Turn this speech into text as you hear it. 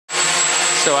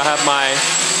So I have my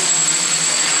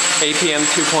APM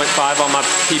 2.5 on my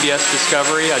TBS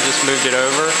Discovery. I just moved it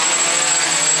over.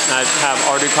 I have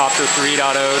Quadcopter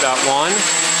 3.0.1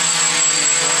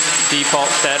 default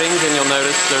settings, and you'll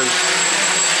notice there's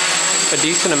a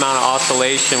decent amount of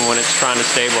oscillation when it's trying to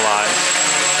stabilize.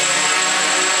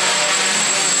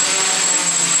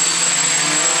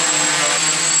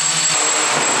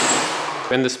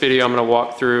 In this video, I'm going to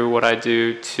walk through what I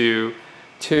do to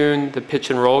tune the pitch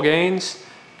and roll gains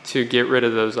to get rid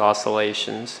of those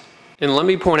oscillations. And let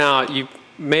me point out, you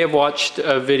may have watched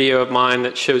a video of mine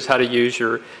that shows how to use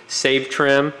your save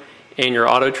trim and your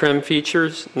auto trim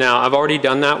features. Now, I've already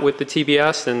done that with the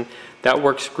TBS, and that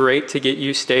works great to get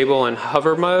you stable in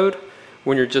hover mode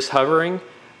when you're just hovering.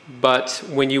 But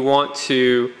when you want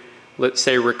to, let's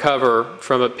say, recover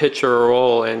from a pitch or a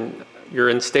roll and you're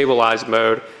in stabilized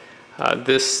mode,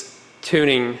 this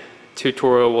tuning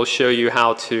tutorial will show you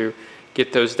how to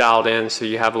get those dialed in so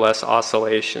you have less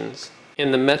oscillations.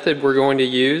 And the method we're going to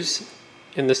use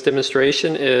in this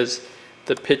demonstration is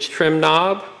the pitch trim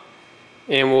knob,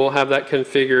 and we'll have that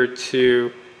configured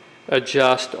to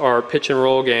adjust our pitch and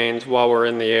roll gains while we're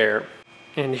in the air.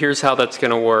 And here's how that's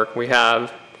going to work. We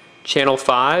have channel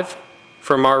 5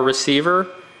 from our receiver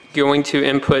going to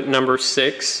input number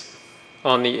 6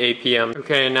 on the APM.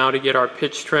 Okay, and now to get our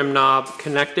pitch trim knob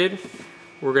connected,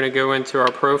 we're going to go into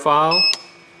our profile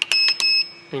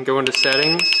and go into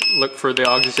settings, look for the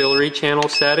auxiliary channel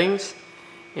settings,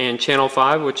 and channel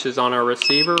 5, which is on our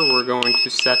receiver, we're going to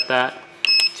set that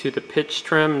to the pitch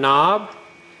trim knob.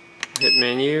 Hit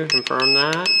menu, confirm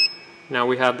that. Now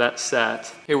we have that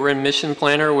set. Okay, we're in Mission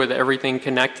Planner with everything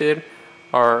connected.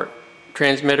 Our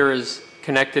transmitter is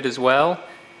connected as well.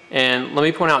 And let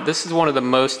me point out, this is one of the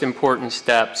most important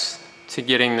steps to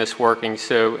getting this working.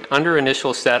 So under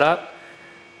initial setup,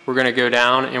 we're going to go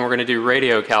down and we're going to do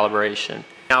radio calibration.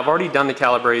 Now I've already done the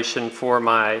calibration for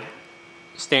my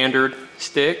standard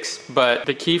sticks, but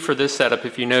the key for this setup,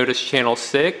 if you notice channel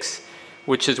 6,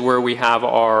 which is where we have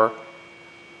our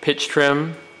pitch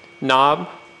trim knob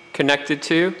connected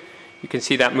to, you can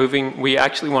see that moving. We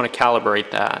actually want to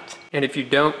calibrate that. And if you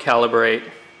don't calibrate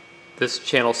this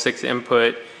channel 6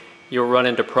 input, you'll run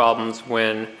into problems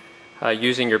when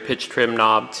using your pitch trim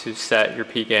knob to set your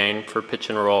P gain for pitch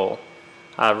and roll.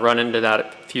 I've run into that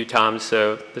a few times,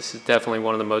 so this is definitely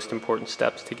one of the most important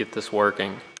steps to get this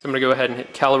working. So I'm going to go ahead and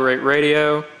hit calibrate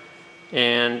radio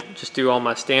and just do all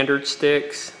my standard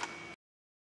sticks.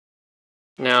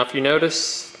 Now if you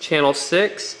notice channel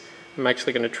 6, I'm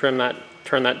actually going to turn that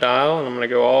dial, and I'm going to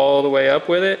go all the way up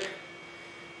with it,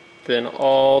 then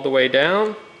all the way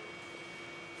down.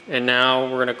 And now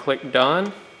we're going to click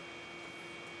done,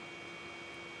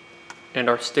 and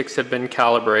our sticks have been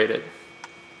calibrated.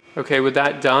 Okay, with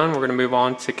that done, we're going to move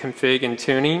on to config and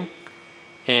tuning,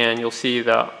 and you'll see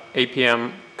the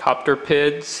APM copter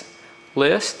PIDs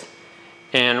list.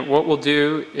 And what we'll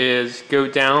do is go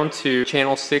down to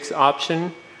channel 6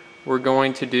 option. We're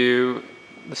going to do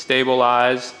the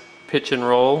stabilize pitch and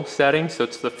roll setting, so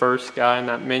it's the first guy in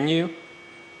that menu,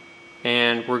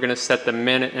 and we're going to set the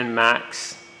minute and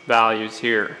max values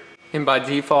here. And by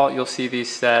default, you'll see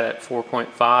these set at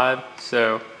 4.5.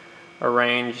 So a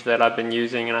range that I've been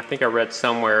using, and I think I read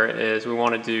somewhere, is we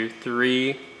want to do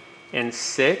 3 and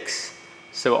 6.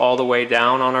 So all the way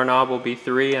down on our knob will be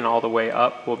 3, and all the way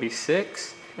up will be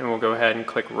 6. And we'll go ahead and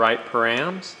click write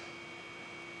params.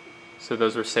 So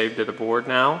those are saved to the board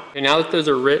now. And now that those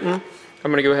are written,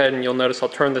 I'm going to go ahead and you'll notice I'll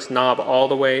turn this knob all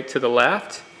the way to the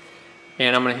left,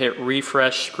 and I'm going to hit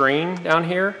refresh screen down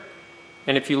here.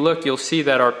 And if you look, you'll see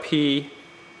that our P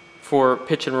for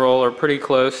pitch and roll are pretty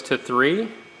close to 3.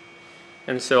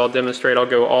 And so I'll demonstrate, I'll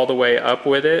go all the way up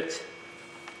with it,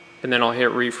 and then I'll hit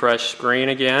refresh screen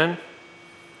again.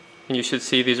 And you should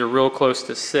see these are real close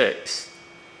to 6.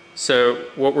 So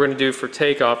what we're going to do for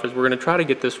takeoff is we're going to try to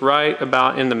get this right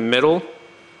about in the middle.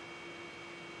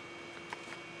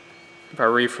 If I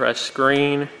refresh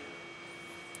screen,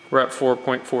 we're at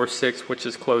 4.46, which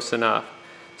is close enough.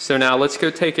 So now let's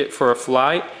go take it for a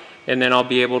flight, and then I'll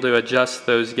be able to adjust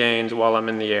those gains while I'm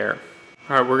in the air.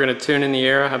 All right, we're going to tune in the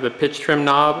air. I have the pitch trim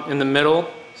knob in the middle,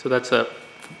 so that's a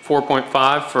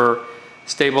 4.5 for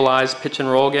stabilized pitch and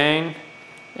roll gain.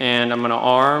 And I'm going to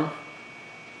arm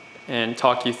and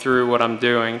talk you through what I'm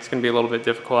doing. It's going to be a little bit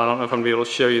difficult. I don't know if I'm going to be able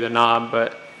to show you the knob,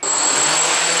 but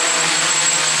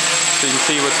so you can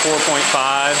see with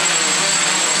 4.5,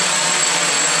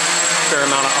 fair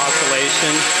amount of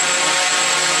oscillation.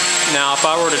 Now if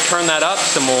I were to turn that up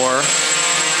some more,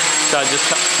 so I just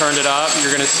turned it up,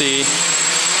 you're going to see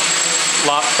a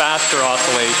lot faster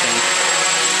oscillation.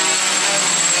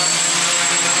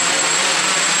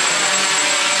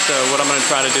 So So what I'm going to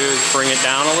try to do is bring it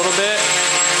down a little bit.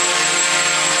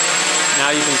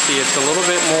 Now you can see it's a little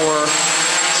bit more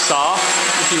soft,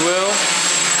 if you will.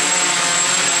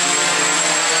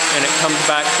 And it comes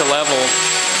back to level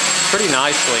pretty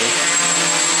nicely.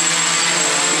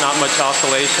 Not much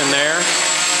oscillation there.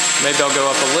 Maybe I'll go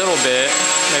up a little bit.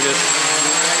 Maybe it's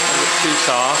a bit too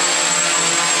soft.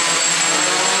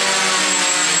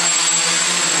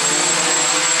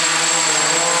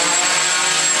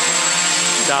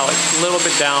 Dial it a little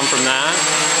bit down from that.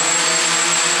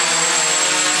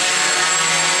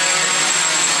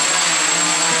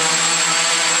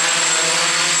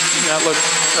 That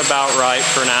looks about right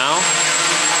for now.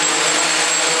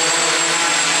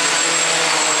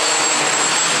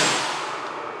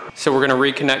 So we're going to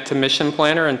reconnect to Mission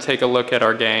Planner and take a look at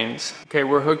our gains. Okay,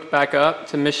 we're hooked back up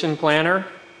to Mission Planner.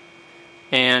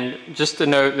 And just to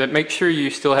note that make sure you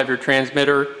still have your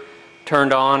transmitter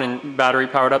turned on and battery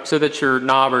powered up so that your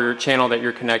knob or your channel that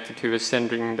you're connected to is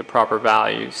sending the proper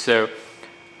values. So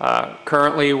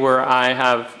currently where I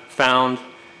have found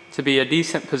to be a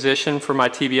decent position for my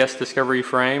TBS Discovery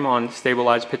frame on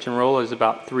stabilized pitch and roll is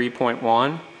about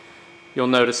 3.1. You'll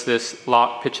notice this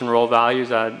lock pitch and roll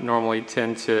values. I normally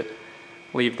tend to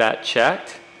leave that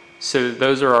checked. So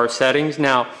those are our settings.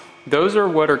 Now, those are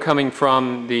what are coming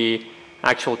from the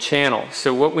actual channel.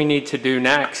 So what we need to do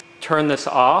next, turn this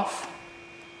off,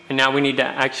 and now we need to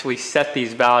actually set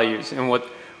these values. And what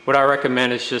I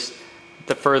recommend is just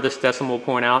the furthest decimal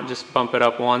point out, just bump it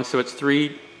up one. So it's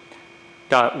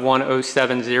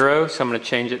 3.1070, so I'm going to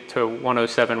change it to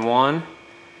 1071.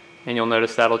 And you'll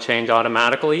notice that'll change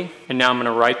automatically. And now I'm going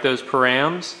to write those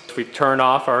params. We've turned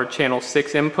off our channel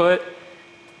 6 input,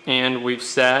 and we've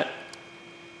set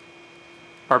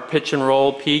our pitch and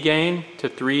roll P gain to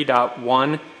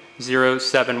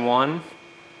 3.1071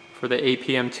 for the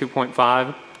APM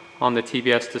 2.5 on the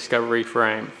TBS Discovery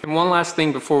frame. And one last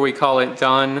thing before we call it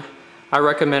done, I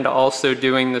recommend also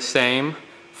doing the same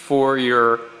for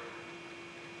your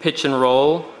pitch and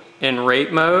roll in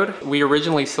rate mode. We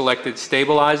originally selected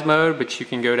stabilized mode, but you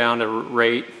can go down to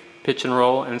rate, pitch and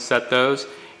roll and set those.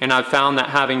 And I've found that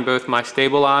having both my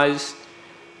stabilized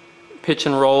pitch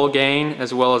and roll gain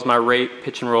as well as my rate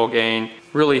pitch and roll gain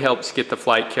really helps get the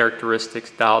flight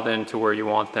characteristics dialed in to where you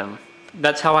want them.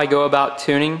 That's how I go about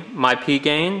tuning my P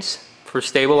gains for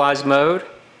stabilized mode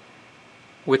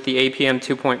with the APM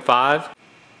 2.5.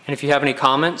 And if you have any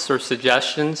comments or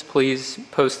suggestions, please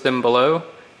post them below.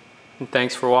 And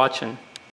thanks for watching.